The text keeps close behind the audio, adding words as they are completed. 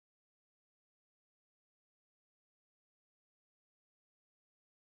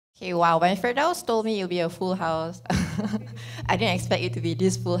Okay, wow, when Firdaus told me it'll be a full house, I didn't expect it to be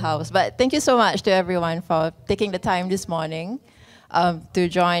this full house. But thank you so much to everyone for taking the time this morning to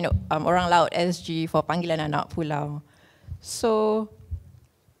join Orang Laut SG for Panggilan Anak Pulau. So,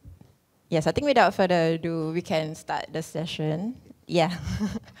 yes, I think without further ado, we can start the session. Yeah.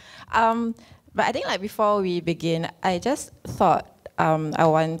 But I think like before we begin, I just thought I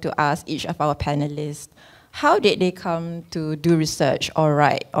want to ask each of our panelists, how did they come to do research or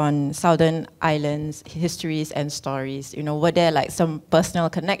write on Southern Islands histories and stories? You know, were there like some personal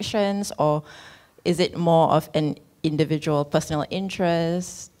connections, or is it more of an individual personal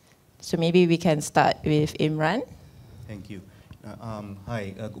interest? So maybe we can start with Imran. Thank you.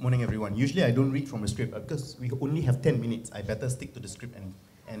 Hi, good morning everyone. Usually I don't read from a script because we only have 10 minutes. I better stick to the script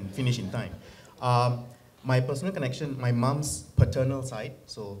and finish in time. My personal connection, my mom's paternal side,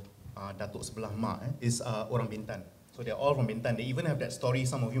 so Datuk sebelah mak is orang Bintan. So they're all from Bintan. They even have that story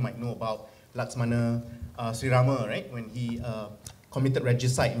some of you might know about Laksmana Sri Rama, right? When he committed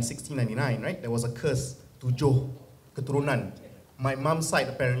regicide in 1699, right? There was a curse to Johor keturunan. My mom's side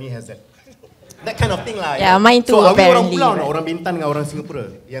apparently has that kind of thing lah. Yeah, mine too. So are we orang pulau, right? orang Bintan dengan orang Singapura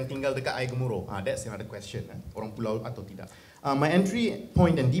yang tinggal dekat air gemuruh? That's another question. Orang pulau atau tidak? My entry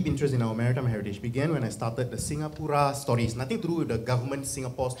point and deep interest in our maritime heritage began when I started the Singapura Stories, nothing to do with the government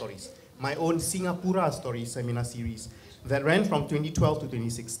Singapore stories, my own Singapura Stories seminar series that ran from 2012 to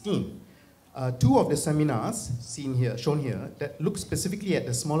 2016. Two of the seminars shown here, that look specifically at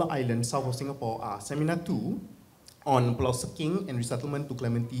the smaller islands south of Singapore are Seminar 2 on Pulau Seking and Resettlement to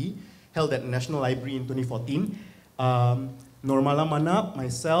Clementi, held at the National Library in 2014. Normala Manap,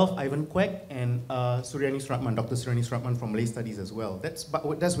 myself, Ivan Kwek, and Suryani Sratman, Dr. Suryani Sratman from Malay Studies as well. That's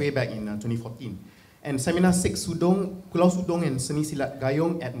way back in 2014. And Seminar 6, Pulau Sudong and Seni Silat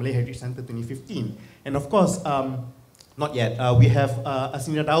Gayong at Malay Heritage Centre 2015. And of course, not yet, we have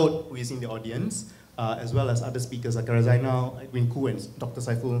Asina Daud, who is in the audience, as well as other speakers, Akara Zainal, Edwin Koo, and Dr.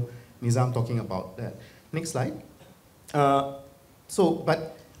 Saiful Nizam talking about that. Next slide.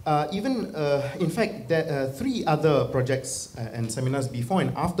 In fact, there are 3 other projects and seminars before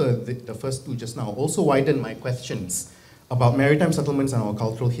and after the first 2 just now also widened my questions about maritime settlements and our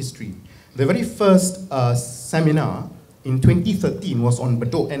cultural history. The very first seminar in 2013 was on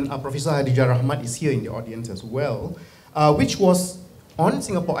Bedok, and Professor Hadijah Rahmat is here in the audience as well, which was on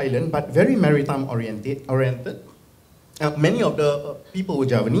Singapore Island but very maritime oriented. Many of the people were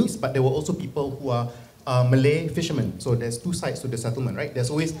Javanese, but there were also people who are Malay fishermen. So there's 2 sides to the settlement, right? There's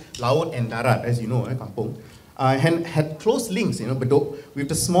always laut and darat, as you know, kampung. And had close links, Bedok, with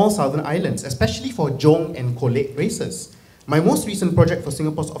the small southern islands, especially for Jong and Kolek races. My most recent project for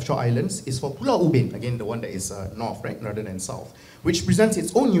Singapore's offshore islands is for Pulau Ubin, again the one that is north, right, rather than south, which presents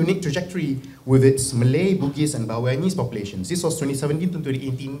its own unique trajectory with its Malay, Bugis, and Baweanese populations. This was 2017 to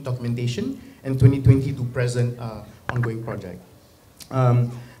 2018 documentation and 2020 to present ongoing project.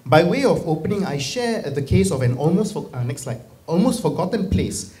 By way of opening, I share the case of an almost forgotten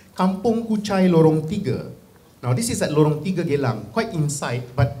place, Kampung Kuchai Lorong 3. Now this is at Lorong 3 Gelang, quite inside,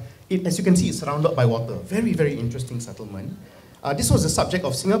 but as you can see, it's surrounded by water. Very, very interesting settlement. This was the subject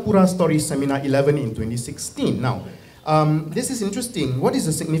of Singapura Stories Seminar 11 in 2016. Now, this is interesting. What is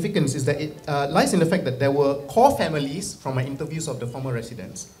the significance is that it lies in the fact that there were core families from my interviews of the former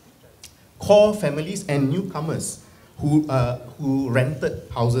residents, core families and newcomers who rented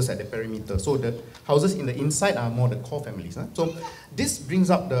houses at the perimeter. So the houses in the inside are more the core families. So this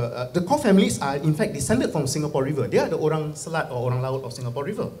brings up the core families are in fact descended from Singapore River. They are the Orang Selat or Orang Laut of Singapore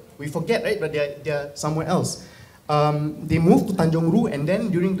River. We forget, right, but they are somewhere else. They moved to Tanjung Ru, and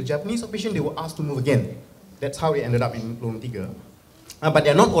then during the Japanese occupation, they were asked to move again. That's how they ended up in Lorong 3. But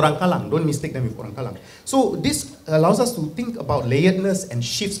they're not Orang Kalang. Don't mistake them with Orang Kalang. So this allows us to think about layeredness and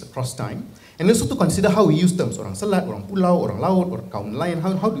shifts across time, and also to consider how we use terms. Orang Selat, Orang Pulau, Orang Laut, Orang Kaum Nelayan.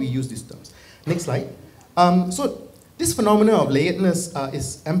 How do we use these terms? Next slide. So this phenomenon of layeredness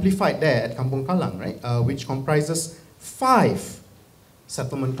is amplified there at Kampung Kalang, right? Which comprises 5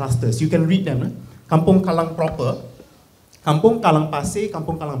 settlement clusters. You can read them. Right? Kampung Kalang proper, Kampung Kalang Pasir,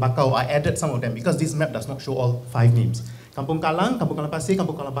 Kampung Kalang Bakau. I added some of them because this map does not show all 5 names. Kampung Kalang Pasir,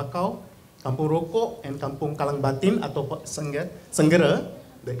 Kampung Kalang Bakau, Kampung Rokok, and Kampung Kalang Batin atau Senggera,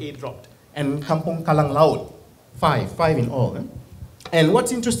 the A dropped. And Kampung Kalang Laut, 5 in all. And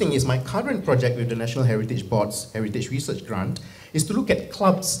what's interesting is my current project with the National Heritage Board's Heritage Research Grant is to look at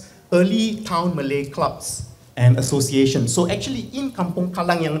clubs, early town Malay clubs and associations. So actually in Kampung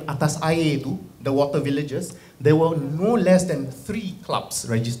Kalang yang atas air itu, the water villages, there were no less than 3 clubs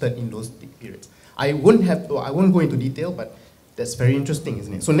registered in those periods. I won't go into detail, but that's very interesting,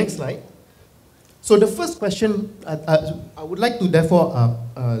 isn't it? So next slide. So the first question, I would like to therefore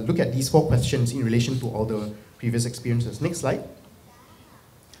look at these 4 questions in relation to all the previous experiences. Next slide.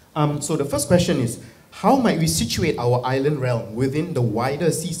 So the first question is, how might we situate our island realm within the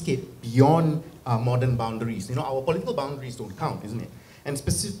wider seascape beyond modern boundaries? You know, our political boundaries don't count, isn't it? And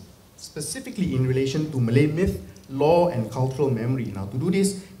specifically in relation to Malay myth, law, and cultural memory. Now, to do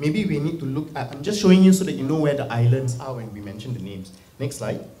this, maybe we need to look at, I'm just showing you so that you know where the islands are when we mention the names. Next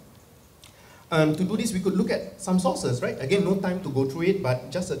slide. To do this, we could look at some sources, right? Again, no time to go through it,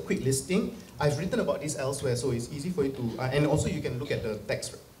 but just a quick listing. I've written about this elsewhere, so it's easy for you to, and also you can look at the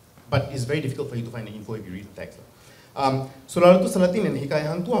text, but it's very difficult for you to find the info if you read the text. Solaratu Salatin and Hikayat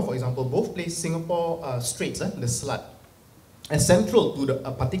Hang Tuah, for example, both place Singapore Straits, the Selat, as central to the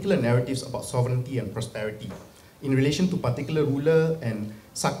particular narratives about sovereignty and prosperity in relation to particular ruler and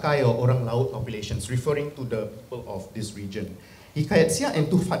Sakai or Orang Laut populations, referring to the people of this region. Hikayat Siak and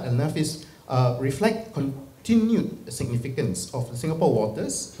Tuhfat al-Nafis reflect continued significance of the Singapore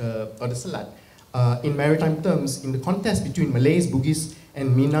waters, or the Selat, in maritime terms in the contest between Malays, Bugis,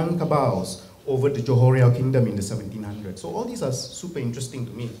 and Minangkabaus over the Johor Riau Kingdom in the 1700s. So all these are super interesting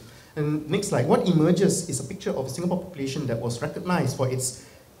to me. And next slide, what emerges is a picture of a Singapore population that was recognized for its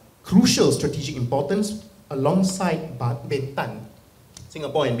crucial strategic importance alongside Bintan,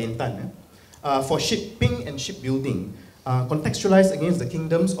 Singapore and Bintan, for shipping and shipbuilding. Contextualized against the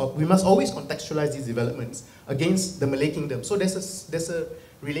kingdoms of, we must always contextualize these developments against the Malay kingdom. So there's a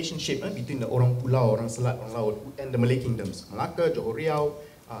relationship between the Orang Pulau, Orang Selat, Orang Laut, and the Malay kingdoms. Malacca, Johor Riau,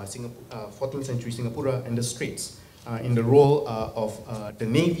 14th century Singapura, and the Straits. In the role of the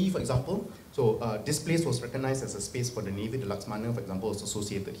Navy, for example. So this place was recognized as a space for the Navy. The Laksmana, for example, is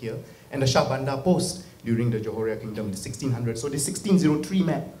associated here. And the Shah Bandar post during the Johor Riau Kingdom in the 1600s. So the 1603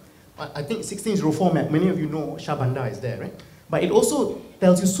 map, I think 1604 map, many of you know Shah Bandar is there, right? But it also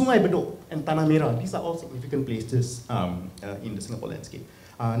tells you Sungai Bedok and Tanah Merah. These are all significant places in the Singapore landscape.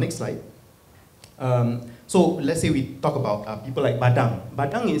 Next slide. So let's say we talk about people like Badang.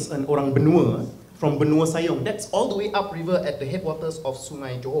 Badang is an orang benua from Benua Sayong. That's all the way upriver at the headwaters of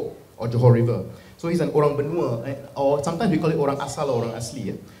Sungai Johor, or Johor River. So he's an orang benua, or sometimes we call it orang asal or orang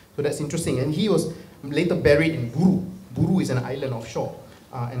asli. So that's interesting. And he was later buried in Buru. Buru is an island offshore.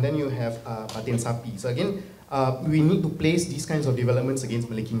 And then you have Patin Sapi. So again, we need to place these kinds of developments against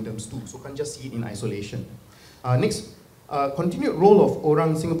Malay kingdoms too. So can't just see it in isolation. Next, continued role of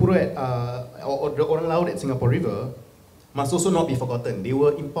Orang Singapura or the Orang Laut at Singapore River must also not be forgotten. They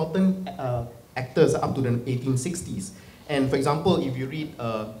were important actors up to the 1860s. And for example, if you read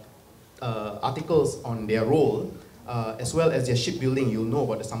articles on their role, as well as their shipbuilding, you'll know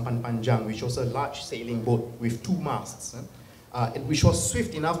about the Sampan Panjang, which was a large sailing boat with 2 masts, which was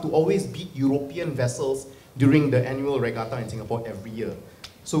swift enough to always beat European vessels during the annual regatta in Singapore every year.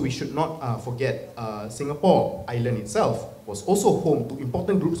 So we should not forget Singapore Island itself was also home to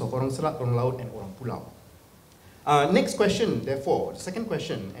important groups of Orang Selat, Orang Laut, and Orang Pulau. Next question, therefore, the second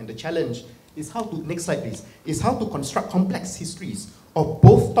question and the challenge is how to, next slide please, is how to construct complex histories of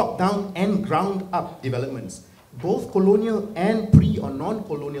both top-down and ground-up developments, both colonial and pre- or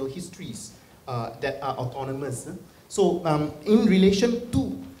non-colonial histories that are autonomous. So in relation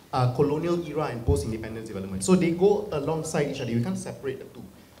to colonial era and post-independence development. So they go alongside each other, you can't separate the two.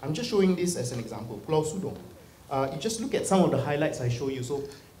 I'm just showing this as an example, Pulau Sudong. You just look at some of the highlights I show you. So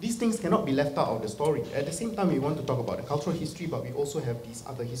these things cannot be left out of the story. At the same time, we want to talk about the cultural history, but we also have these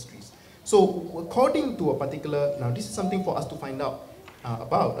other histories. So according to a particular, now this is something for us to find out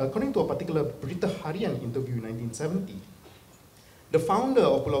about, according to a particular Berita Harian interview in 1970, the founder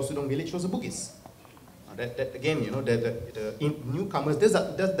of Pulau Sudong village was a Bugis. That again, you know, the newcomers,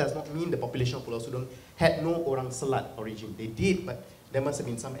 that does not mean the population of Pulau Sudong had no Orang Selat origin. They did, but there must have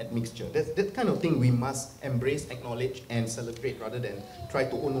been some admixture. That kind of thing we must embrace, acknowledge, and celebrate rather than try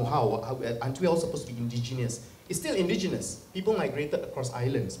to, oh no, how aren't we all supposed to be indigenous? It's still indigenous. People migrated across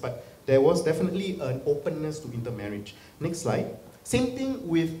islands, but there was definitely an openness to intermarriage. Next slide. Same thing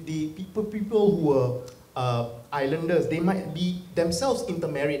with the people who were islanders. They might be themselves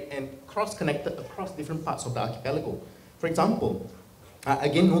intermarried and cross-connected across different parts of the archipelago. For example,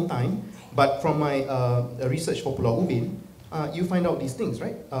 again, no time, but from my research for Pulau Ubin, you find out these things,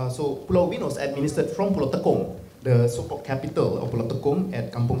 right? So Pulau Ubin was administered from Pulau Tekong, the so-called capital of Pulau Tekong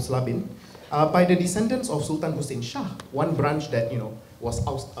at Kampung Selabin, by the descendants of Sultan Hussein Shah, one branch that, you know, was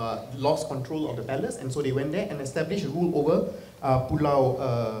lost control of the palace, and so they went there and established rule over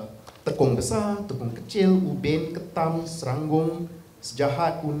Pulau Tekong Besar, Tekong Kecil, Ubin, Ketam, Seranggung,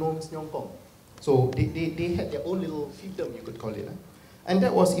 Sejahat, Unong, Senyongkong. So they had their own little fiefdom, you could call it. And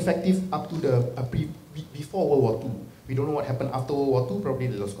that was effective up to the before World War II. We don't know what happened after World War II, probably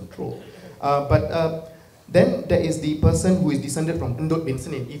they lost control. Then there is the person who is descended from Endut bin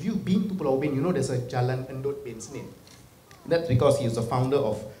Senin. If you've been to Pulau Ubin, you know there's a Jalan Endut bin Senin. That's because he is the founder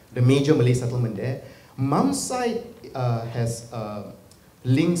of the major Malay settlement there. Mom's side has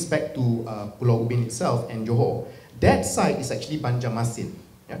links back to Pulau Ubin itself and Johor. Dad's side is actually Banjarmasin.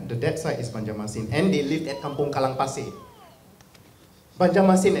 Yeah, the dad's side is Banjarmasin, and they lived at Kampung Kalang Pasir.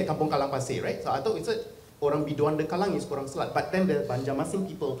 Banjarmasin at Kampung Kalang Pasir, right? So I thought it's a orang Biduan de Kalang is korang Selat, but then the Banjarmasin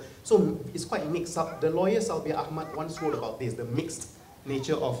people, so it's quite mixed up. The lawyer Salbia Ahmad once wrote about this, the mixed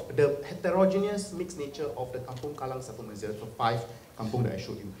nature of, the heterogeneous mixed nature of the Kampung Kalang settlements. There are 5 kampung that I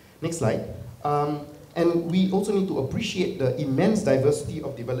showed you. Next slide. And we also need to appreciate the immense diversity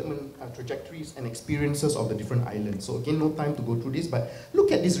of development trajectories and experiences of the different islands. So again, no time to go through this, but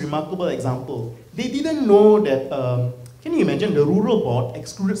look at this remarkable example. They didn't know that, can you imagine, the rural board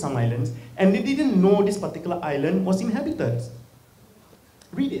excluded some islands, and they didn't know this particular island was inhabited.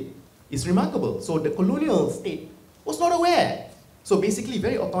 Read it. It's remarkable. So the colonial state was not aware. So basically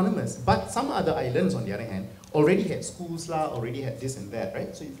very autonomous. But some other islands, on the other hand, already had schools, already had this and that,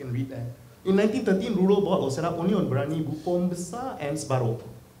 right? So you can read that. In 1913, rural board was set up only on Brani, Bupong Besar, and Sbaro,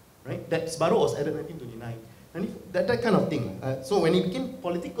 right? That Sbaro was added in 1929. And that kind of thing. So when it became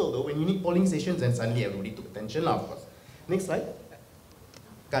political, though, when you need polling stations, then suddenly everybody took attention, of course. Next slide.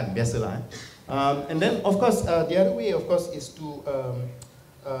 Kan, biasalah. And then, of course, the other way, of course, is to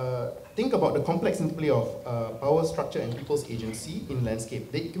think about the complex interplay of power structure and people's agency in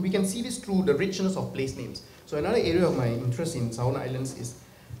landscape. We can see this through the richness of place names. So another area of my interest in Southern Islands is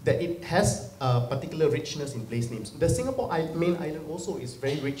that it has a particular richness in place names. The Singapore main island also is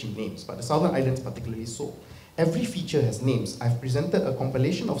very rich in names, but the Southern Islands particularly so. Every feature has names. I've presented a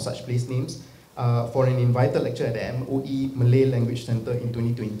compilation of such place names for an invited lecture at the MOE Malay Language Center in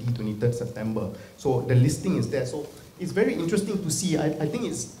 2020, 23rd September. So the listing is there. So it's very interesting to see. I think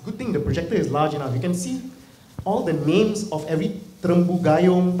it's a good thing the projector is large enough. You can see all the names of every Terembu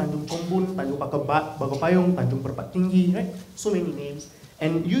Gayong, Tanjung Kombun, Tanjung Bagapayong, Tanjung Perpat Tinggi, right? So many names.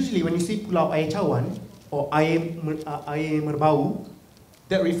 And usually when you see Pulau Air Cawan or Air Merbau,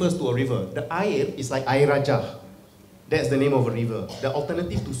 that refers to a river. The Air is like Air Raja. That's the name of a river. The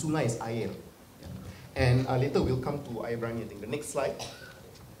alternative to Sungai is Air. And later we'll come to Air Brani, I think. The next slide.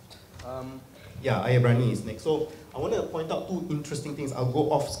 Yeah, Air Brani is next. So I want to point out 2 interesting things. I'll go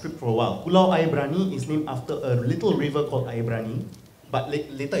off script for a while. Pulau Air Brani is named after a little river called Air Brani, but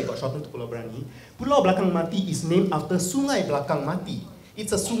later it got shortened to Pulau Brani. Pulau Belakang Mati is named after Sungai Belakang Mati.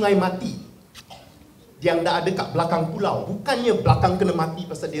 It's a sungai mati yang dah ada kat belakang pulau. Bukannya belakang kena mati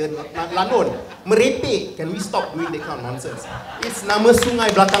pasal dia lanon, merepek. Can we stop doing that kind of nonsense? It's nama Sungai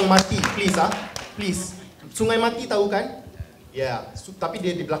Belakang Mati. Please, please. Sungai Mati tahu kan? Ya, yeah. Tapi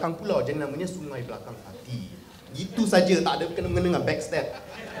dia di belakang pulau, jadi namanya Sungai Belakang Mati. Gitu saja, tak ada kena-mengena dengan backstab.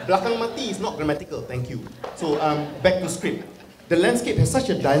 Belakang Mati is not grammatical. Thank you. So back to script. The landscape has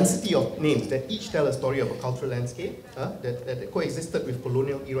such a density of names that each tell a story of a cultural landscape that coexisted with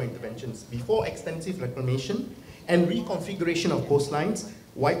colonial era interventions before extensive reclamation and reconfiguration of coastlines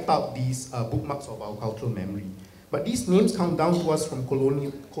wiped out these bookmarks of our cultural memory. But these names come down to us from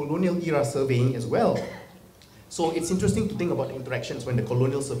colonial era surveying as well. So it's interesting to think about the interactions when the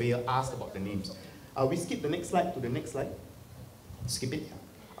colonial surveyor asked about the names. We skip the next slide to the next slide. Skip it.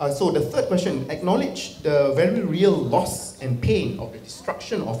 So the third question, acknowledge the very real loss and pain of the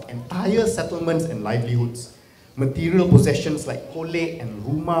destruction of entire settlements and livelihoods. Material possessions like kolek and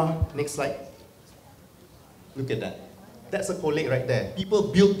rumah. Next slide. Look at that. That's a kolek right there.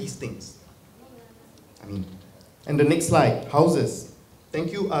 People built these things. And the next slide, houses. Thank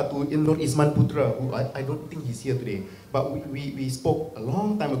you to Nur Isman Putra, who I don't think he's here today, but we spoke a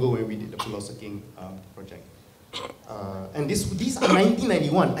long time ago when we did the Pulau Seking project. And these are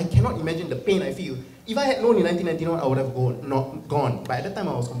 1991. I cannot imagine the pain I feel. If I had known in 1991, I would have gone. But at that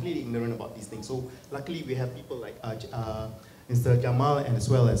time, I was completely ignorant about these things. So luckily, we have people like Mr. Jamal and as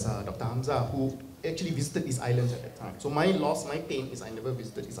well as Dr. Hamza, who actually visited these islands at that time. So my loss, my pain is I never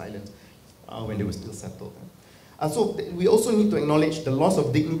visited these islands when they were still settled. So we also need to acknowledge the loss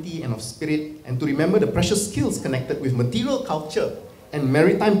of dignity and of spirit, and to remember the precious skills connected with material culture and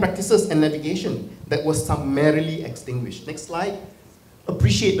maritime practices and navigation that was summarily extinguished. Next slide.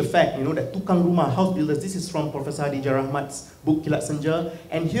 Appreciate the fact, that tukang rumah, house builders, this is from Professor Hadijah Rahmat's book Kilat Senja,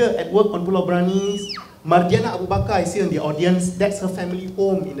 and here at work on Pulau Brani, Mardiana Abu Bakar is here in the audience. That's her family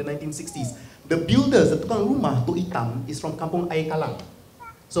home in the 1960s. The builders, the tukang rumah, Tok Itam, is from Kampung Air Kalang.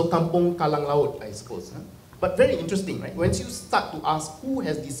 So Kampung Kalang Laut, I suppose. But very interesting, right? Once you start to ask who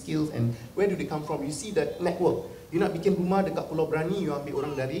has these skills and where do they come from, you see that network. You nak bikin rumah dekat Pulau Brani, you ambil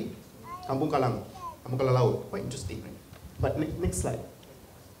orang dari Kampung Kalang. Amukala laut. Quite interesting, right? But next slide.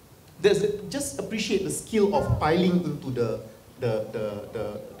 Just appreciate the skill of piling into the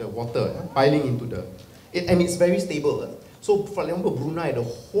water, piling into and it's very stable. So for example, Brunei, the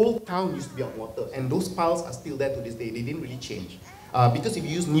whole town used to be on water, and those piles are still there to this day. They didn't really change. Because if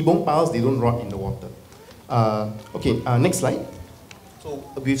you use Nibong piles, they don't rot in the water. Next slide. So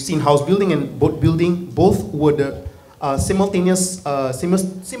we've seen house building and boat building. Both were the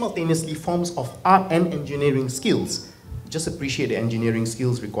simultaneously forms of art and engineering skills. Just appreciate the engineering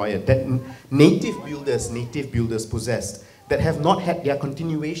skills required that native builders possessed that have not had their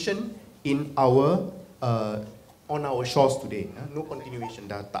continuation in our on our shores today. No continuation.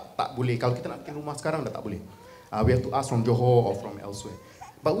 Dah tak boleh. Kalau kita nak bikin rumah sekarang dah tak boleh. We have to ask from Johor or from elsewhere.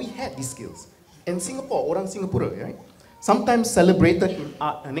 But we had these skills. And Singapore, orang Singapura, right? Sometimes celebrated in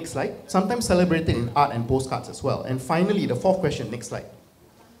art. Next slide. Sometimes celebrated in art and postcards as well. And finally, the fourth question. Next slide.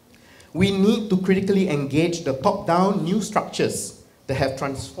 We need to critically engage the top-down new structures that have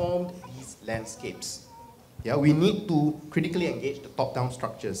transformed these landscapes. Yeah, we need to critically engage the top-down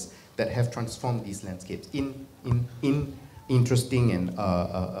structures that have transformed these landscapes in interesting and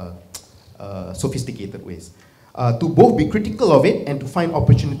sophisticated ways. To both be critical of it and to find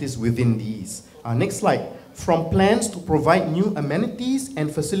opportunities within these. Next slide. From plans to provide new amenities and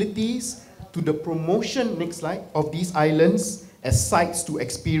facilities to the promotion, next slide, of these islands as sites to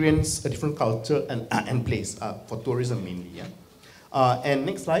experience a different culture and place for tourism mainly. Yeah? And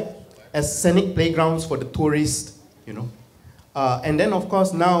next slide, as scenic playgrounds for the tourist, you know. And then of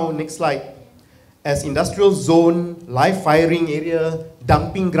course now, next slide, as industrial zone, live firing area,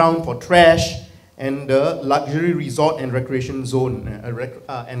 dumping ground for trash, and the luxury resort and recreation zone,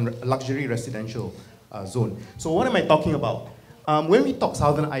 and luxury residential zone. So what am I talking about? When we talk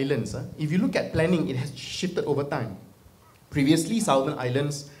Southern Islands, if you look at planning, it has shifted over time. Previously, Southern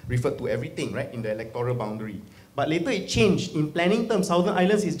Islands referred to everything, right, in the electoral boundary. But later it changed. In planning terms, Southern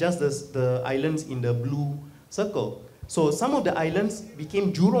Islands is just the islands in the blue circle. So some of the islands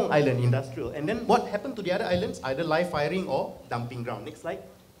became Jurong Island industrial. And then what happened to the other islands? Either live firing or dumping ground. Next slide.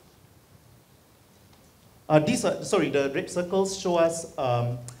 The red circles show us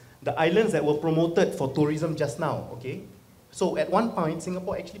the islands that were promoted for tourism just now, okay? So at one point,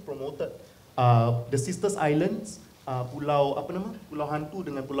 Singapore actually promoted the Sisters Islands, Pulau Hantu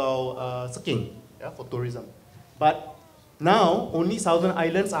dengan Pulau Seking, yeah, for tourism. But now, only Southern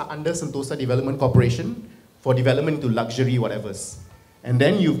Islands are under Sentosa Development Corporation for development into luxury whatevers. And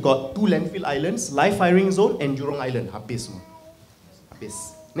then you've got two landfill islands, live firing zone and Jurong Island, habis semua.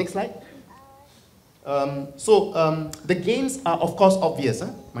 Habis. Next slide. The gains are of course obvious,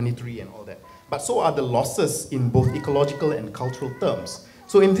 monetary and all that. But so are the losses in both ecological and cultural terms.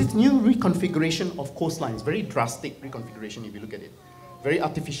 So in this new reconfiguration of coastlines, very drastic reconfiguration if you look at it, very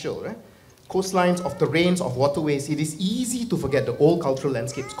artificial, right? Coastlines, of terrains, of waterways, it is easy to forget the old cultural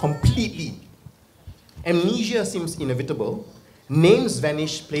landscapes completely. Amnesia seems inevitable. Names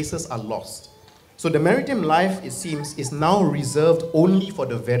vanish, places are lost. So the maritime life, it seems, is now reserved only for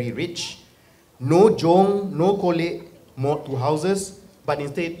the very rich. No jong, no kole, moored to houses, but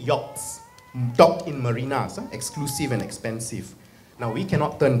instead yachts, docked in marinas, exclusive and expensive. Now we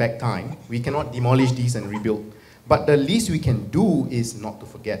cannot turn back time, we cannot demolish these and rebuild, but the least we can do is not to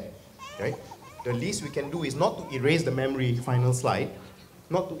forget, right? The least we can do is not to erase the memory, final slide,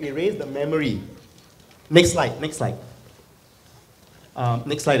 not to erase the memory. Next slide, next slide.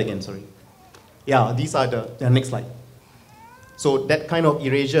 Next slide again, sorry. Yeah, these are the next slide. So that kind of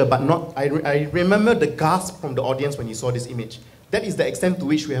erasure, but not, I remember the gasp from the audience when you saw this image. That is the extent to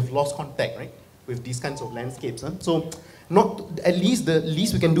which we have lost contact, right, with these kinds of landscapes. So at least the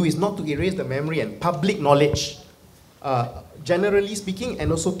least we can do is not to erase the memory and public knowledge, generally speaking,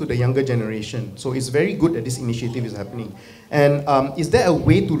 and also to the younger generation. So it's very good that this initiative is happening. And is there a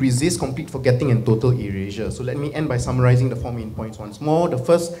way to resist complete forgetting and total erasure? So let me end by summarizing the 4 main points once more. The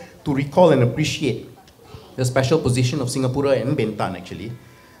first, to recall and appreciate the special position of Singapore and Bintan actually,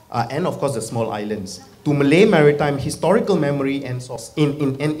 and of course the small islands. To Malay maritime historical memory and source in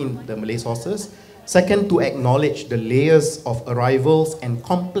the Malay sources. Second, to acknowledge the layers of arrivals and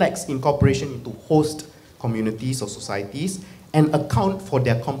complex incorporation into host communities or societies and account for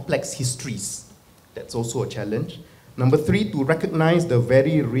their complex histories. That's also a challenge. Number 3, to recognize the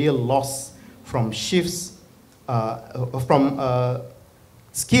very real loss from shifts,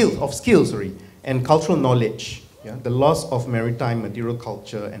 skills and cultural knowledge, yeah? The loss of maritime material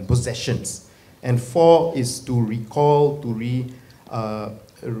culture and possessions. And 4 is to recall, to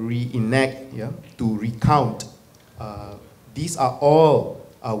reenact, yeah? To recount. These are all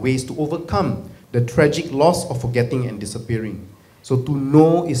ways to overcome the tragic loss of forgetting and disappearing. So to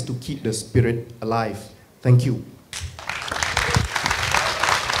know is to keep the spirit alive. Thank you.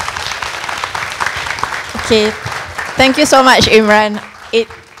 Okay, thank you so much, Imran. It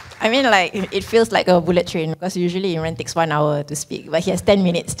feels like a bullet train because usually Imran takes 1 hour to speak, but he has 10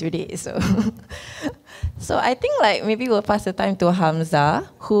 minutes today, so. So I think maybe we'll pass the time to Hamza,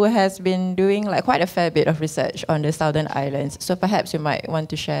 who has been doing quite a fair bit of research on the Southern Islands. So perhaps you might want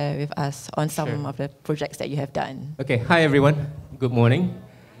to share with us on some of the projects that you have done. Okay, hi everyone. Good morning.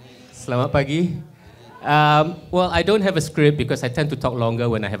 Selamat pagi. Well, I don't have a script because I tend to talk longer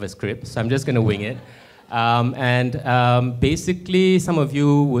when I have a script, so I'm just going to wing it. Basically, some of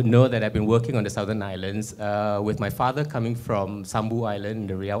you would know that I've been working on the Southern Islands with my father coming from Sambu Island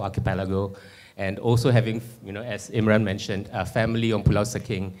in the Riau Archipelago, and also having, as Imran mentioned, a family on Pulau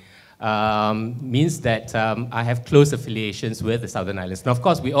Seking, means that I have close affiliations with the Southern Islands. Now, of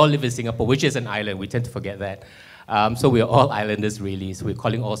course, we all live in Singapore, which is an island. We tend to forget that. So we are all islanders, really. So we're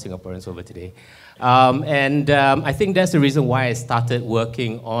calling all Singaporeans over today. I think that's the reason why I started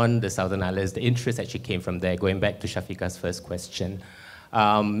working on the Southern Islands. The interest actually came from there, going back to Shafiqa's first question,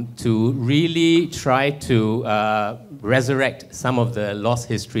 to really try to resurrect some of the lost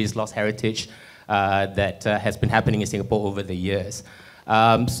histories, lost heritage that has been happening in Singapore over the years.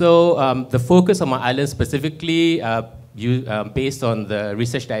 The focus on my island specifically, based on the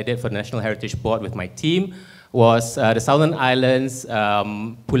research that I did for the National Heritage Board with my team, was the Southern Islands,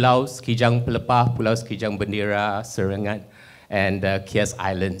 Pulau Sekijang Pelepah, Pulau Sekijang Bendera, Serengat, and Kias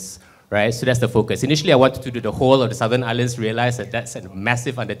Islands, right? So that's the focus. Initially, I wanted to do the whole of the Southern Islands, realized that that's a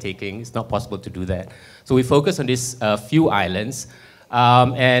massive undertaking. It's not possible to do that. So we focus on these few islands.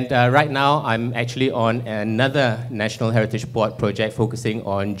 Right now, I'm actually on another National Heritage Board project focusing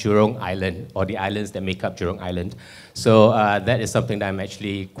on Jurong Island, or the islands that make up Jurong Island. So that is something that I'm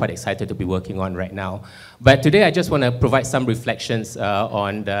actually quite excited to be working on right now. But today, I just want to provide some reflections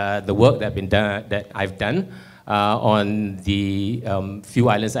on the work that I've done on the few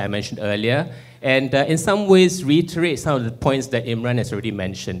islands that I mentioned earlier, and in some ways reiterate some of the points that Imran has already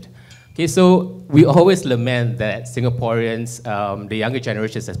mentioned. Okay, so we always lament that Singaporeans, the younger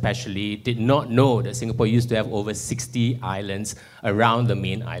generations especially, did not know that Singapore used to have over 60 islands around the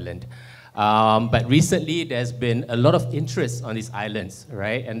main island. But recently, there's been a lot of interest on these islands,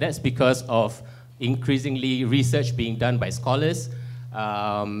 right? And that's because of increasingly research being done by scholars.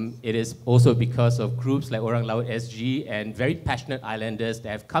 It is also because of groups like Orang Laut SG and very passionate islanders that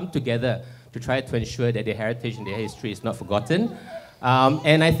have come together to try to ensure that their heritage and their history is not forgotten.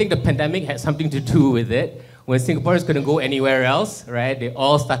 And I think the pandemic had something to do with it. When Singaporeans couldn't go anywhere else, right, they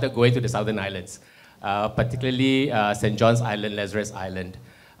all started going to the Southern Islands, particularly St. John's Island, Lazarus Island.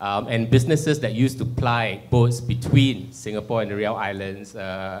 And businesses that used to ply boats between Singapore and the Riau Islands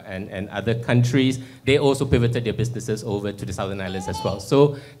and other countries, they also pivoted their businesses over to the Southern Islands as well.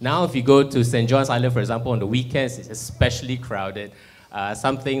 So now if you go to St. John's Island, for example, on the weekends, it's especially crowded,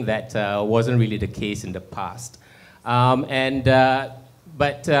 something that wasn't really the case in the past. The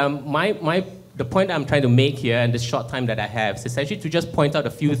point that I'm trying to make here in this short time that I have is essentially to just point out a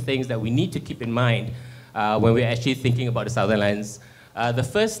few things that we need to keep in mind when we're actually thinking about the Southern Islands. The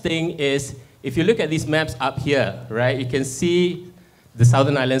first thing is, if you look at these maps up here, right, you can see the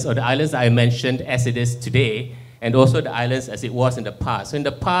Southern Islands, or the islands that I mentioned as it is today, and also the islands as it was in the past. So in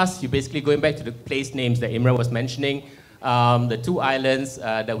the past, you're basically going back to the place names that Imran was mentioning. The two islands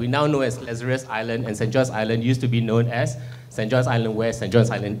that we now know as Lazarus Island and St. John's Island used to be known as St. John's Island West, St. John's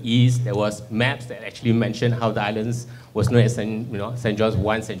Island East. There was maps that actually mentioned how the islands was known as St. John's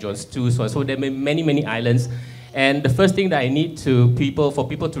 1, St. John's 2. So there were many, many islands. And the first thing that I need for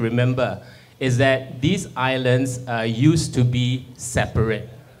people to remember is that these islands used to be separate,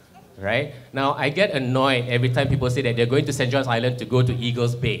 right? Now, I get annoyed every time people say that they're going to St. John's Island to go to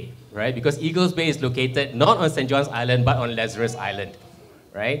Eagles Bay, right? Because Eagles Bay is located not on St. John's Island, but on Lazarus Island,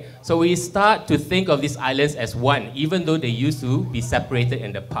 right? So we start to think of these islands as one, even though they used to be separated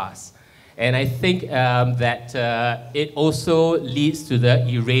in the past. And I think that it also leads to the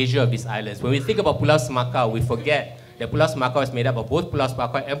erasure of these islands. When we think about Pulau Semakau, we forget that Pulau Semakau is made up of both Pulau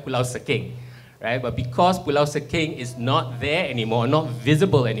Semakau and Pulau Seking, right? But because Pulau Seking is not there anymore, not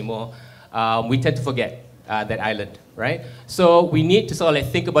visible anymore, we tend to forget that island, right? So we need to sort of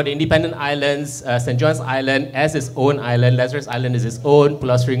think about the independent islands, St. John's Island as its own island, Lazarus Island is its own,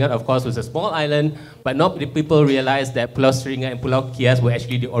 Pulau Seringat, of course, was a small island, but not many people realized that Pulau Seringat and Pulau Kias were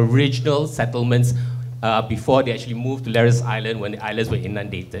actually the original settlements before they actually moved to Lazarus Island when the islands were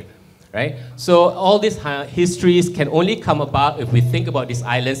inundated, right? So all these histories can only come about if we think about these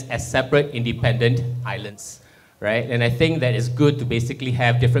islands as separate, independent islands, right? And I think that it's good to basically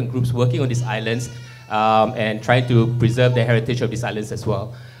have different groups working on these islands and trying to preserve the heritage of these islands as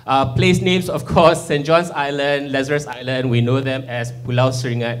well. Place names, of course, St. John's Island, Lazarus Island, we know them as Pulau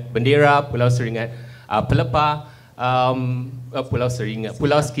Seringat Bendera, Pulau Seringat Pelepah, Pulau Seringat,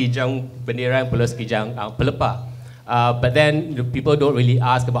 Pulau Sekijang Bendera, and Pulau Sekijang Pelepah. But then people don't really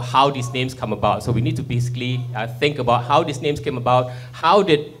ask about how these names come about. So we need to basically think about how these names came about. How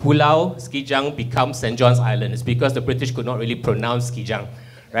did Pulau Sekijang become St. John's Island? It's because the British could not really pronounce Sekijang,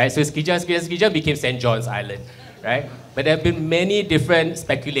 right? So Sekijang became St. John's Island, right? But there have been many different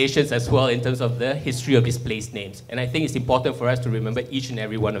speculations as well in terms of the history of these place names. And I think it's important for us to remember each and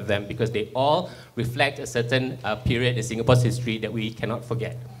every one of them because they all reflect a certain period in Singapore's history that we cannot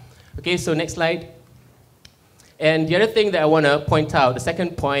forget. Okay, so next slide. And the other thing that I want to point out, the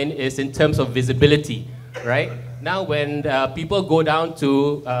second point, is in terms of visibility, right? Now when people go down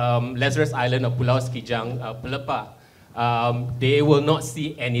to Lazarus Island or Pulau Sekijang Pelepah, they will not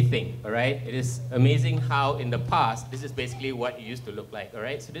see anything, all right? It is amazing how in the past, this is basically what it used to look like, all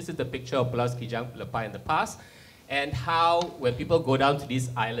right? So this is the picture of Pulau Sekijang Pelepah in the past, and how when people go down to these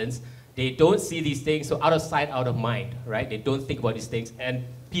islands, they don't see these things, so out of sight, out of mind, right? They don't think about these things, and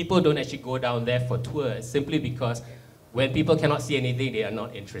people don't actually go down there for tours simply because when people cannot see anything, they are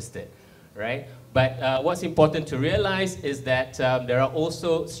not interested, right? But what's important to realize is that there are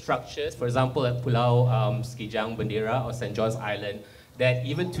also structures, for example, at Pulau Sekijang Bendera or St. John's Island, that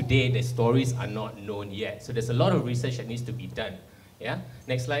even today, the stories are not known yet. So there's a lot of research that needs to be done. Yeah?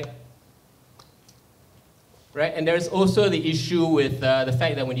 Next slide. Right, and there's also the issue with the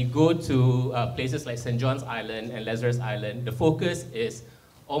fact that when you go to places like St. John's Island and Lazarus Island, the focus is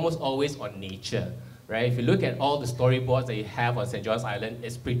almost always on nature, right? If you look at all the storyboards that you have on St. John's Island,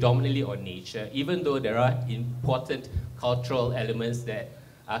 it's predominantly on nature, even though there are important cultural elements that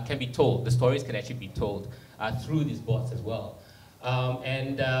can be told. The stories can actually be told through these boards as well.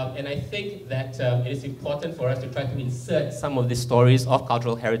 And I think that it is important for us to try to insert some of the stories of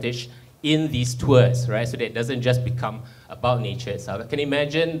cultural heritage in these tours, right? So that it doesn't just become about nature itself. I can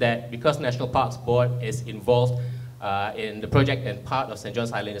imagine that because National Parks Board is involved in the project and part of St.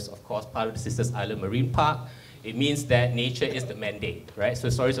 John's Island is of course part of the Sisters Island Marine Park, it means that nature is the mandate, right? So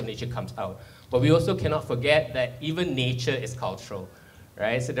stories of nature comes out. But we also cannot forget that even nature is cultural,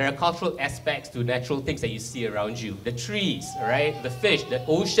 right? So there are cultural aspects to natural things that you see around you. The trees, right? The fish, the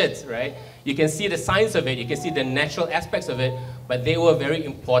oceans, right? You can see the science of it, you can see the natural aspects of it, but they were very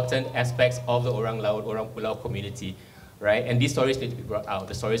important aspects of the Orang Laut, Orang Pulau community, right? And these stories need to be brought out.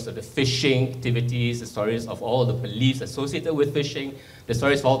 The stories of the fishing activities, the stories of all the beliefs associated with fishing, the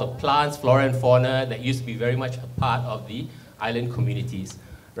stories of all the plants, flora and fauna that used to be very much a part of the island communities,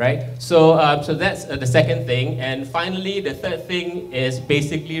 right? So, so that's the second thing. And finally, the third thing is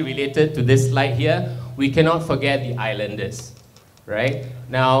basically related to this slide here. We cannot forget the islanders, right?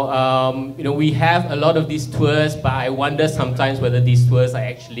 Now, you know, we have a lot of these tours, but I wonder sometimes whether these tours are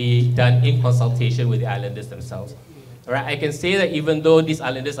actually done in consultation with the islanders themselves. All right, I can say that even though these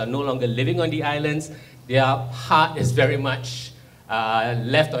islanders are no longer living on the islands, their heart is very much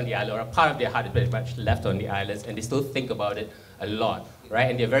left on the island, or a part of their heart is very much left on the islands, and they still think about it a lot, right?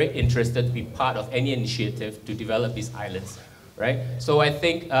 And they're very interested to be part of any initiative to develop these islands, right? So I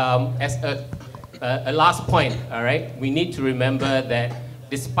think as a last point, all right, we need to remember that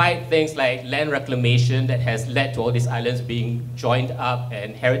despite things like land reclamation that has led to all these islands being joined up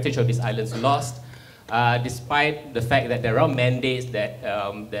and heritage of these islands lost, despite the fact that there are mandates that,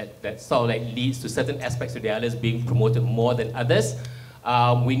 that sort of like leads to certain aspects of the islands being promoted more than others,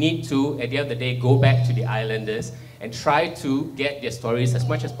 we need to, at the end of the day, go back to the islanders and try to get their stories as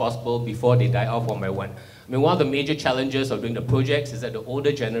much as possible before they die off one by one. I mean, one of the major challenges of doing the projects is that the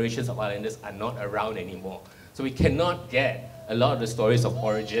older generations of islanders are not around anymore. So we cannot get a lot of the stories of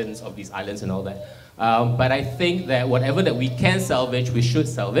origins of these islands and all that. But I think that whatever that we can salvage, we should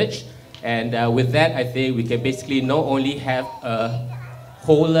salvage. And with that, I think we can basically not only have a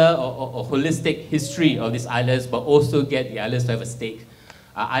wholer or holistic history of these islands, but also get the islands to have a stake,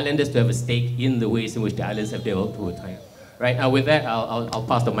 islanders to have a stake in the ways in which the islands have developed over time. Right, with that, I'll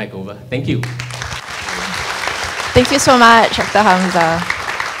pass the mic over. Thank you. Thank you so much, Dr. Hamza.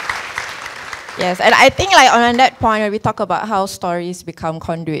 Yes, and I think like on that point, when we talk about how stories become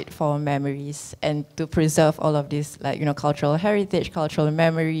conduit for memories and to preserve all of this, like, you know, cultural heritage, cultural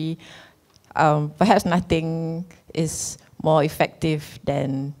memory, perhaps nothing is more effective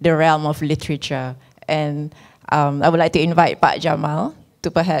than the realm of literature. And I would like to invite Pak Jamal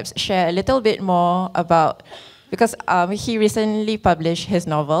to perhaps share a little bit more about, because he recently published his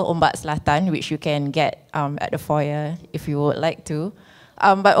novel, Ombak Selatan, which you can get at the foyer if you would like to.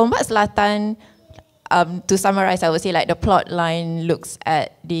 But Ombak Selatan to summarize, I would say like the plot line looks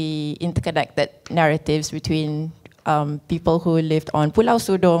at the interconnected narratives between people who lived on Pulau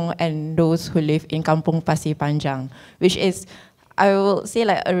Sudong and those who live in Kampung Pasir Panjang, which is, I will say,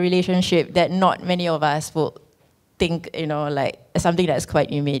 like a relationship that not many of us will think, you know, like something that's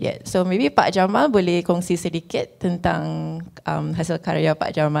quite immediate. So maybe Pak Jamal boleh kongsi sedikit tentang hasil karya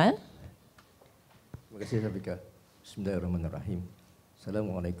Pak Jamal. Terima kasih Sabika. Bismillahirrahmanirrahim.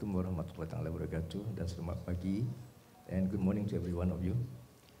 Assalamualaikum warahmatullahi wabarakatuh dan selamat pagi and good morning to every one of you.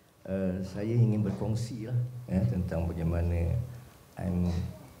 Saya ingin berkongsi lah, tentang bagaimana I'm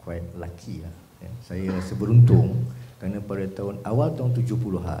quite lucky lah. Saya rasa beruntung kerana pada awal tahun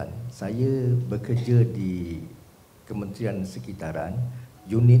 70-an saya bekerja di Kementerian Sekitaran,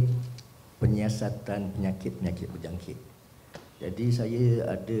 unit penyiasatan penyakit-penyakit berjangkit. Jadi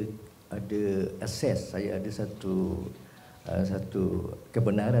saya ada akses, saya ada satu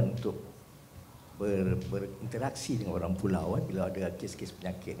kebenaran untuk berinteraksi dengan orang pulau bila ada kes-kes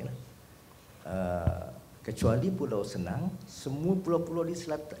penyakit. Kecuali Pulau Senang, semua pulau-pulau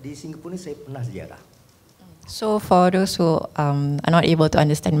di Singapura ni saya pernah ziarah. So for those who are not able to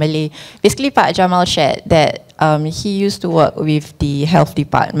understand Malay, basically Pak Jamal shared that he used to work with the health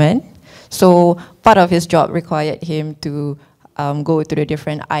department. So part of his job required him to go to the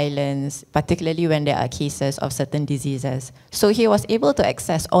different islands, particularly when there are cases of certain diseases. So he was able to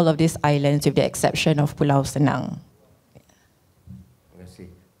access all of these islands with the exception of Pulau Senang. Terima kasih.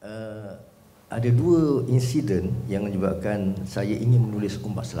 Ada dua insiden yang menyebabkan saya ingin menulis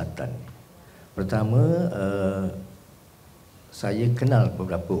Ombak Selatan. Pertama, saya kenal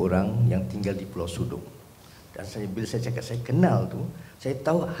beberapa orang yang tinggal di Pulau Sudong. Dan bila saya cakap saya kenal tu, saya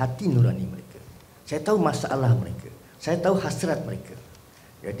tahu hati nurani mereka. Saya tahu masalah mereka. Saya tahu hasrat mereka.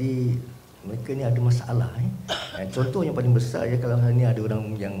 Jadi mereka ni ada masalah. Contoh yang paling besar kalau hari ni ada orang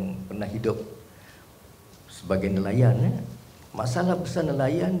yang pernah hidup sebagai nelayan. Masalah besar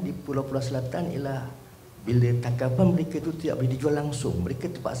nelayan di Pulau-Pulau Selatan ialah bila tangkapan mereka itu tidak boleh dijual langsung, mereka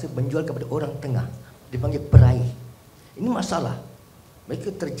terpaksa menjual kepada orang tengah, dipanggil peraih. Ini masalah.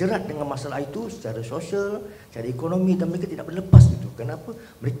 Mereka terjerat dengan masalah itu secara sosial, secara ekonomi dan mereka tidak boleh lepas itu. Kenapa?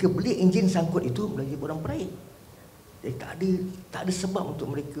 Mereka beli enjin sangkut itu bagi orang peraih. Jadi tak ada sebab untuk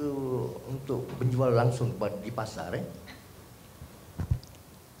mereka untuk menjual langsung di pasar.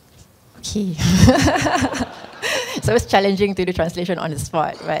 Okay. So it's challenging to do translation on the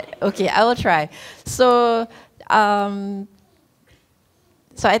spot, but okay, I will try. So,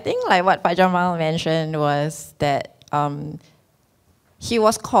 so I think like what Pak Jamal mentioned was that he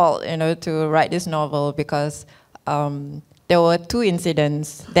was called, you know, to write this novel because there were two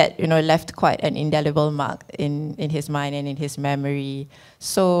incidents that, you know, left quite an indelible mark in his mind and in his memory.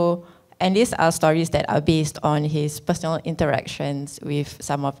 So, and these are stories that are based on his personal interactions with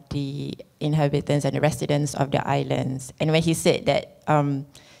some of the inhabitants and the residents of the islands. And when he said that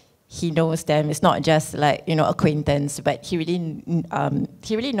he knows them, it's not just like, you know, acquaintance, but he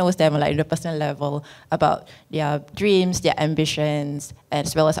really knows them like on a personal level about their dreams, their ambitions,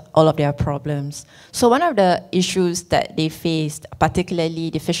 as well as all of their problems. So one of the issues that they faced, particularly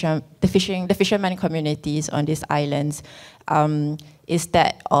the fishermen communities on these islands, is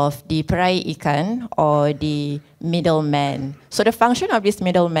that of the perai ikan or the middleman. So the function of this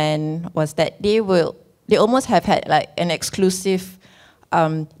middleman was that they almost have had like an exclusive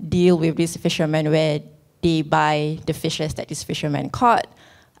deal with these fishermen where they buy the fishes that these fishermen caught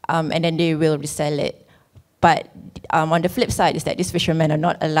and then they will resell it. But on the flip side is that these fishermen are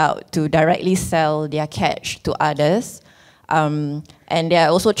not allowed to directly sell their catch to others. And they are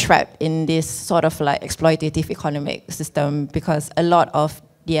also trapped in this sort of like exploitative economic system because a lot of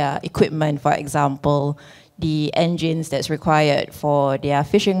their equipment, for example, the engines that's required for their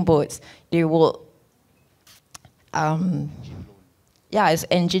fishing boats, they will, it's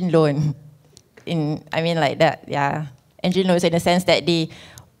engine loan. I mean like that, yeah. Engine loans in the sense that they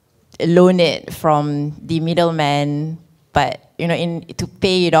loan it from the middleman, but you know, to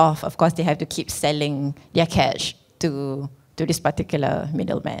pay it off, of course, they have to keep selling their catch to this particular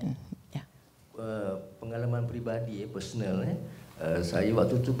middleman. Yeah. Pengalaman pribadi, personal, saya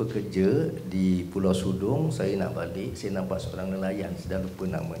waktu itu bekerja di Pulau Sudong, saya nak balik, saya nampak seorang nelayan, sudah lupa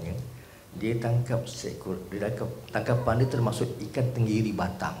namanya. Dia tangkap seekor, tangkapan dia termasuk ikan tenggiri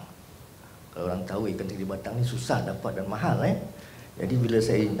batang. Kalau orang tahu ikan tenggiri batang ni susah dapat dan mahal. Jadi bila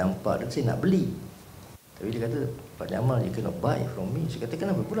saya nampak dan saya nak beli. Tapi dia kata, Pak Jamal, you cannot buy from me. Saya kata,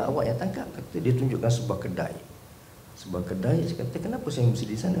 kenapa pula awak yang tangkap? Kata, dia tunjukkan sebuah kedai. Sebuah kedai, saya kata, kenapa saya mesti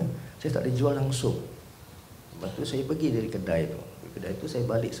di sana? Saya tak boleh jual langsung. Lepas tu saya pergi dari kedai tu. Dari kedai tu saya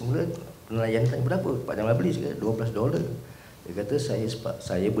balik semula, nelayan tanya berapa? Pak Jamal beli, saya kata $12. Dia Dia kata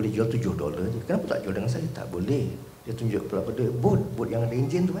saya boleh jual $7 je. Kenapa tak jual dengan saya? Tak boleh. Dia tunjuk pada bot yang ada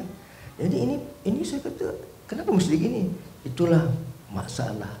enjin tu kan. Jadi ini saya kata, kenapa mesti gini? Itulah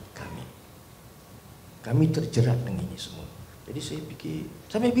masalah kami. Kami terjerat dengan ini semua. Jadi saya fikir,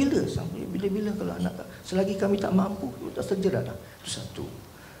 sampai bila kalau anak, selagi kami tak mampu, kita terjerat lah. Itu satu.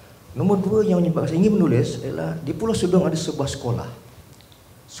 Nombor dua yang menyebabkan saya ingin menulis adalah di Pulau Sudong ada sebuah sekolah.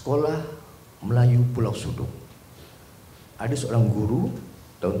 Sekolah Melayu Pulau Sudong. Ada seorang guru,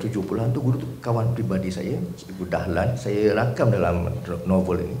 tahun 70-an tu, guru tu kawan pribadi saya, Cikgu Dahlan. Saya rakam dalam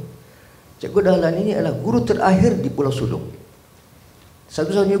novel ini. Cikgu Dahlan ini adalah guru terakhir di Pulau Sudong.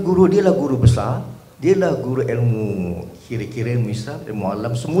 Satu-satunya guru dia adalah guru besar. Dia adalah guru ilmu kira-kira, ilmu Islam, ilmu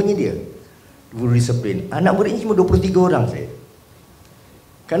alam, semuanya dia. Guru disiplin. Anak muridnya cuma 23 orang saya.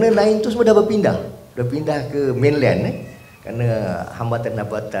 Kerana lain tu semua dah berpindah. Dah pindah ke mainland kerana hambatan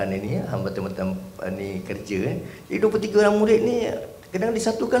nabatan ini, hambatan ni kerja. Jadi 23 orang murid ni kadang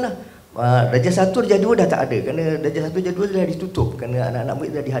disatukan lah. Darjah 1, darjah 2 dah tak ada. Kerana darjah 1, darjah 2 dah ditutup. Kerana anak-anak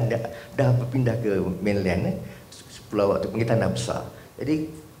murid dah dihandak, dah berpindah ke mainland, pulau atau tanah besar.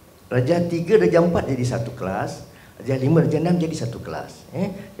 Jadi darjah 3, darjah 4 jadi satu kelas. Darjah 5, darjah 6 jadi satu kelas.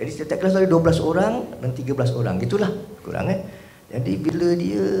 Jadi setiap kelas ada 12 orang dan 13 orang. Gitulah kurang. Jadi bila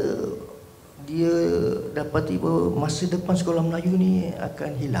dia dapati bahawa masa depan sekolah Melayu ni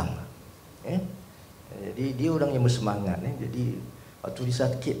akan hilang. Jadi dia orang yang bersemangat. Jadi waktu di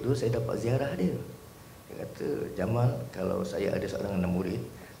sakit tu saya dapat ziarah dia. Dia kata, Jamal, kalau saya ada seorang anak murid,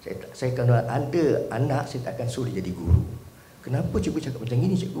 saya kalau ada anak, saya tak akan suruh jadi guru. Kenapa cikgu cakap macam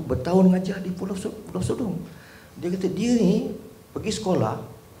ini? Cikgu bertahun mengajar di Pulau Sodong. Dia kata dia ni pergi sekolah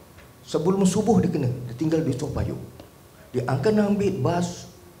sebelum subuh dia tinggal di Toa Payoh. Dia akan ambil bas,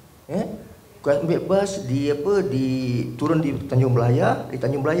 ambil bas turun di Tanjung Melaya, di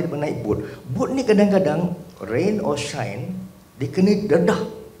Tanjung Melaya dia naik bot. Bot ni kadang-kadang rain or shine dia kena dedah.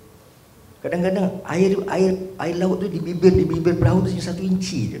 Kadang-kadang air laut tu di bibir perahu tu hanya 1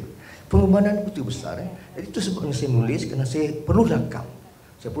 inci je. Pengorbanan begitu besar. Jadi itu sebabnya saya nulis, kerana saya perlu rakam.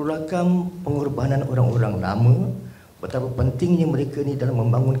 Saya perlu rakam pengorbanan orang-orang lama, betapa pentingnya mereka ni dalam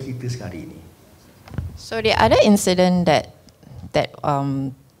membangun kita sehari ini. So the other incident that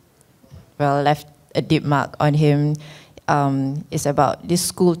left a deep mark on him is about this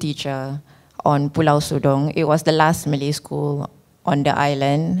school teacher on Pulau Sudong. It was the last Malay school on the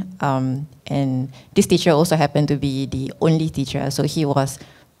island, and this teacher also happened to be the only teacher. So he was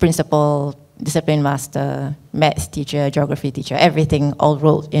principal, discipline master, maths teacher, geography teacher, everything all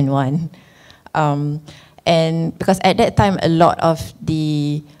rolled in one. And because at that time, a lot of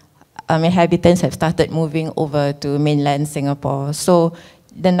the inhabitants have started moving over to mainland Singapore. So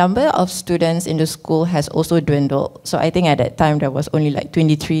the number of students in the school has also dwindled. So I think at that time there was only like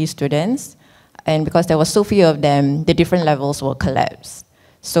 23 students. And because there were so few of them, the different levels were collapsed.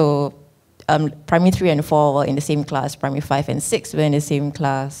 So primary 3 and 4 were in the same class, primary 5 and 6 were in the same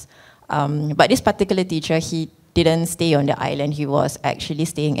class. But this particular teacher, he didn't stay on the island, he was actually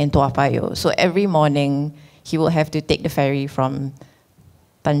staying in Toa Payoh. So every morning, he would have to take the ferry from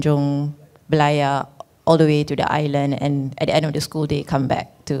Tanjung Belaya all the way to the island, and at the end of the school day, come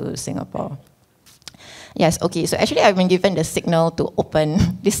back to Singapore. Yes, okay, so actually I've been given the signal to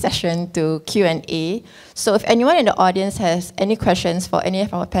open this session to Q&A. So if anyone in the audience has any questions for any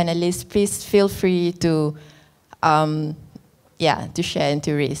of our panelists, please feel free to, to share and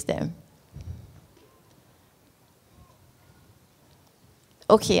to raise them.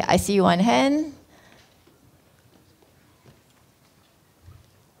 Okay, I see one hand.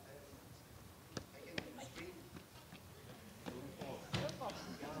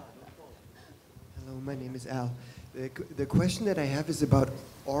 My name is Al. The question that I have is about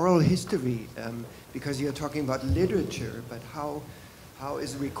oral history, because you're talking about literature, but how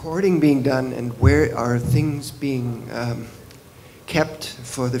is recording being done, and where are things being kept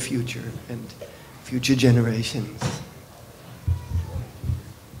for the future and future generations?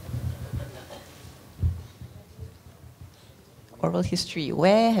 Oral history,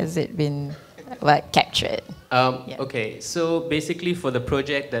 where has it been captured? Okay, so basically for the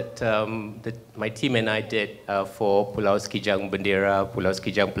project that my team and I did for Pulau Sekijang Bendera, Pulau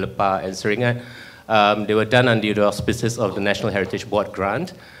Sekijang Pelepah, and Seringat, they were done under the auspices of the National Heritage Board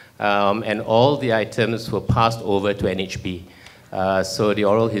grant, and all the items were passed over to NHB. So the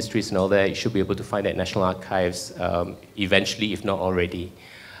oral histories and all that, you should be able to find at National Archives eventually, if not already.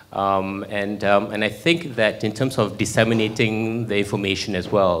 And I think that in terms of disseminating the information as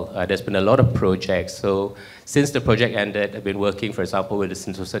well, there's been a lot of projects. So since the project ended, I've been working, for example, with the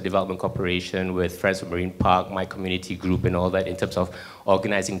Sentosa Development Corporation, with Friends of Marine Park, my community group and all that, in terms of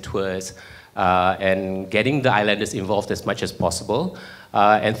organizing tours. and getting the islanders involved as much as possible.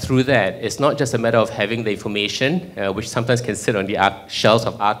 And through that, it's not just a matter of having the information, which sometimes can sit on the shelves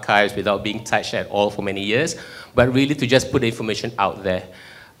of archives without being touched at all for many years, but really to just put the information out there.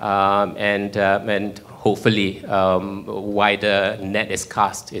 And hopefully wider net is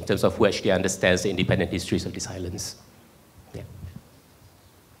cast in terms of who actually understands the independent histories of these islands. Yeah.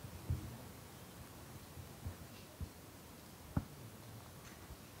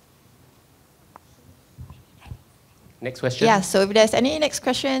 Next question? Yeah, so if there's any next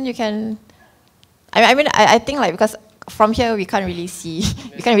question, you can... I think like, because from here we can't really see,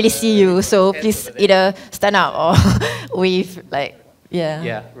 we can't really see you, so please either stand up or wave, like, yeah.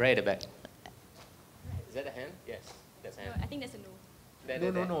 Yeah, right at the back. Is that a hand? Yes, that's a hand. No, I think that's a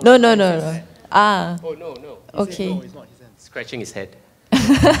no. No. Ah. Oh, no. Okay. No, it's not his hand. Scratching his head. I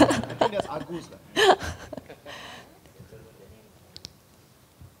think that's Agus.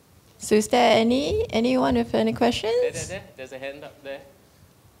 So is there anyone with any questions? There. There's a hand up there.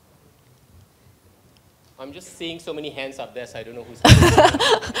 I'm just seeing so many hands up there, so I don't know who's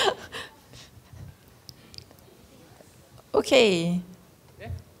Okay. Yeah.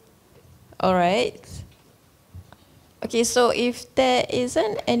 All right. Okay, so if there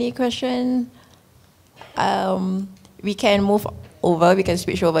isn't any question, we can move over. We can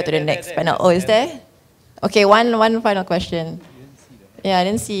switch over to the next panel. Oh, is there? Okay, one final question. Yeah, I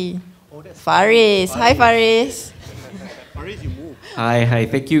didn't see. Faris. Hi, Faris. Faris, you move. Hi.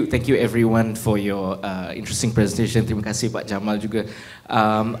 Thank you everyone for your interesting presentation. Terima kasih Pak Jamal juga.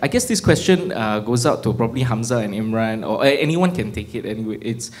 I guess this question goes out to probably Hamza and Imran, or anyone can take it anyway.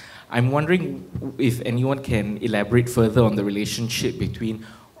 I'm wondering if anyone can elaborate further on the relationship between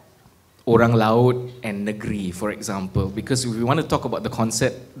orang laut and negeri, for example, because if we want to talk about the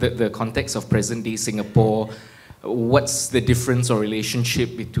concept, the context of present-day Singapore, what's the difference or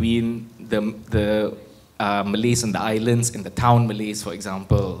relationship between the Malays and the islands and the town Malays, for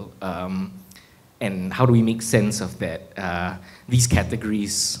example, and how do we make sense of that? These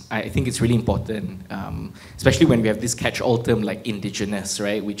categories, I think it's really important, especially when we have this catch-all term like indigenous,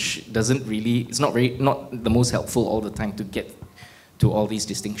 right? Which doesn't really, it's not the most helpful all the time to get to all these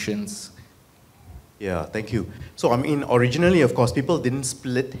distinctions. Yeah, thank you. So, I mean, originally, of course, people didn't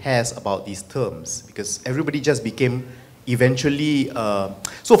split hairs about these terms because everybody just became eventually.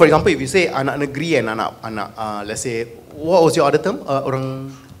 So, for example, if you say anak negeri and anak, let's say, what was your other term?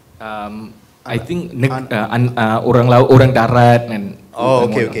 Orang. I think orang laut, orang darat, and. Oh,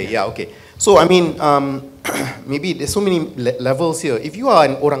 okay, yeah, okay. So, I mean, maybe there's so many levels here. If you are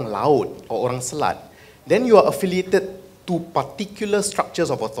an orang laut or orang selat, then you are affiliated to particular structures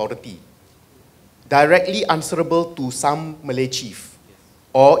of authority, directly answerable to some Malay chief,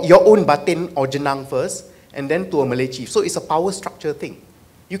 or your own batin or jenang first, and then to a Malay chief. So it's a power structure thing.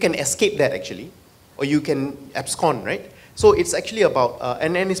 You can escape that actually, or you can abscond, right? So it's actually about,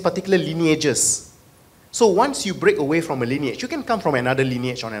 and then it's particular lineages. So once you break away from a lineage, you can come from another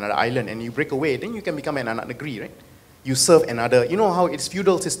lineage on another island, and you break away, then you can become an anak negeri, right? You serve another, you know how it's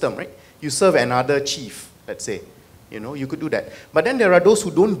feudal system, right? You serve another chief, let's say. You know, you could do that. But then there are those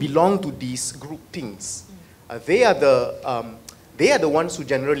who don't belong to these group things. They are the ones who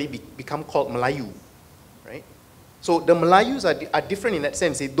generally become called Melayu, right? So the Melayus are different in that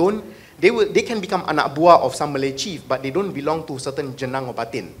sense. They can become anak buah of some Malay chief, but they don't belong to certain jenang or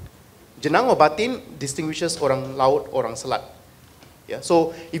batin. Jenang or batin distinguishes orang laut, orang selat. Yeah.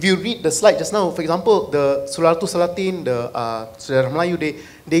 So if you read the slide just now, for example, the Sulatu Salatin, the Saudara Melayu,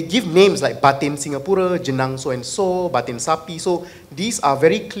 they give names like Batin Singapura, Jenang so and so, Batin Sapi. So these are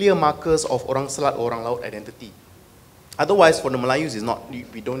very clear markers of orang selat or orang laut identity. Otherwise, for the Melayus, it's not.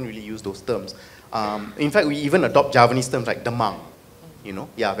 We don't really use those terms. In fact, we even adopt Javanese terms like Demang. You know,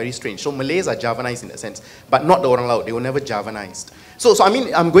 yeah, very strange. So Malays are Javanized in that sense, but not the orang laut. They were never Javanized. So I mean,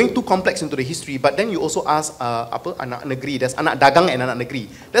 I'm going too complex into the history, but then you also ask, apa, anak negeri, there's anak dagang and anak negeri.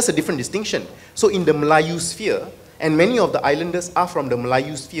 That's a different distinction. So in the Melayu sphere, and many of the islanders are from the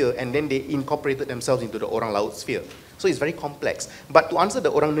Melayu sphere, and then they incorporated themselves into the orang laut sphere. So it's very complex. But to answer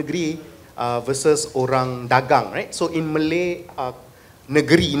the orang negeri versus orang dagang, right? So in Malay,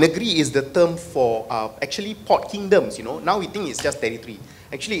 negeri is the term for actually port kingdoms, you know. Now we think it's just territory.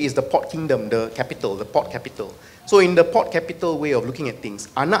 Actually, it's the port kingdom, the capital, the port capital. So in the port capital way of looking at things,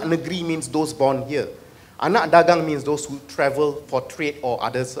 anak negeri means those born here. Anak dagang means those who travel for trade or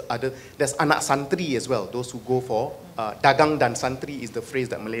others. There's anak santri as well, those who go for dagang dan santri is the phrase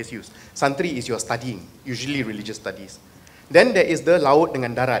that Malays use. Santri is your studying, usually religious studies. Then there is the laut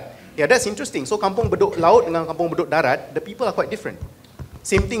dengan darat. Yeah, that's interesting. So kampung bedok laut dengan kampung bedok darat, the people are quite different.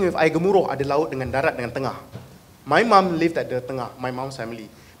 Same thing with Air Gemuruh, ada laut dengan darat dengan tengah. My mom lived at the tengah, my mom's family.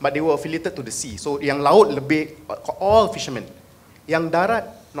 but they were affiliated to the sea. So yang laut lebih, all fishermen. Yang darat,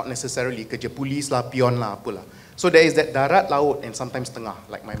 not necessarily, kerja polis lah, pion lah, apalah. So there is that darat, laut, and sometimes tengah,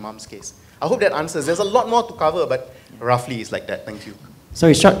 like my mom's case. I hope that answers. There's a lot more to cover, but roughly it's like that. Thank you.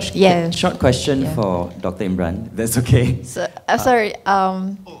 Sorry, short question Yeah. for Dr. Imran. That's okay. So, sorry.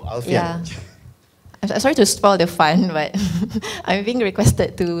 Alfian. I'm sorry to spoil the fun, but I'm being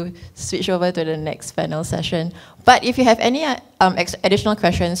requested to switch over to the next panel session. But if you have any additional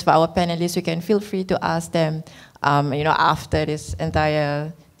questions for our panelists, you can feel free to ask them, after this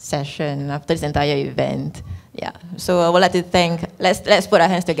entire session, after this entire event. Yeah. So I would like to let's put our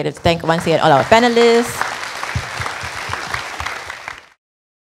hands together to thank once again all our panelists.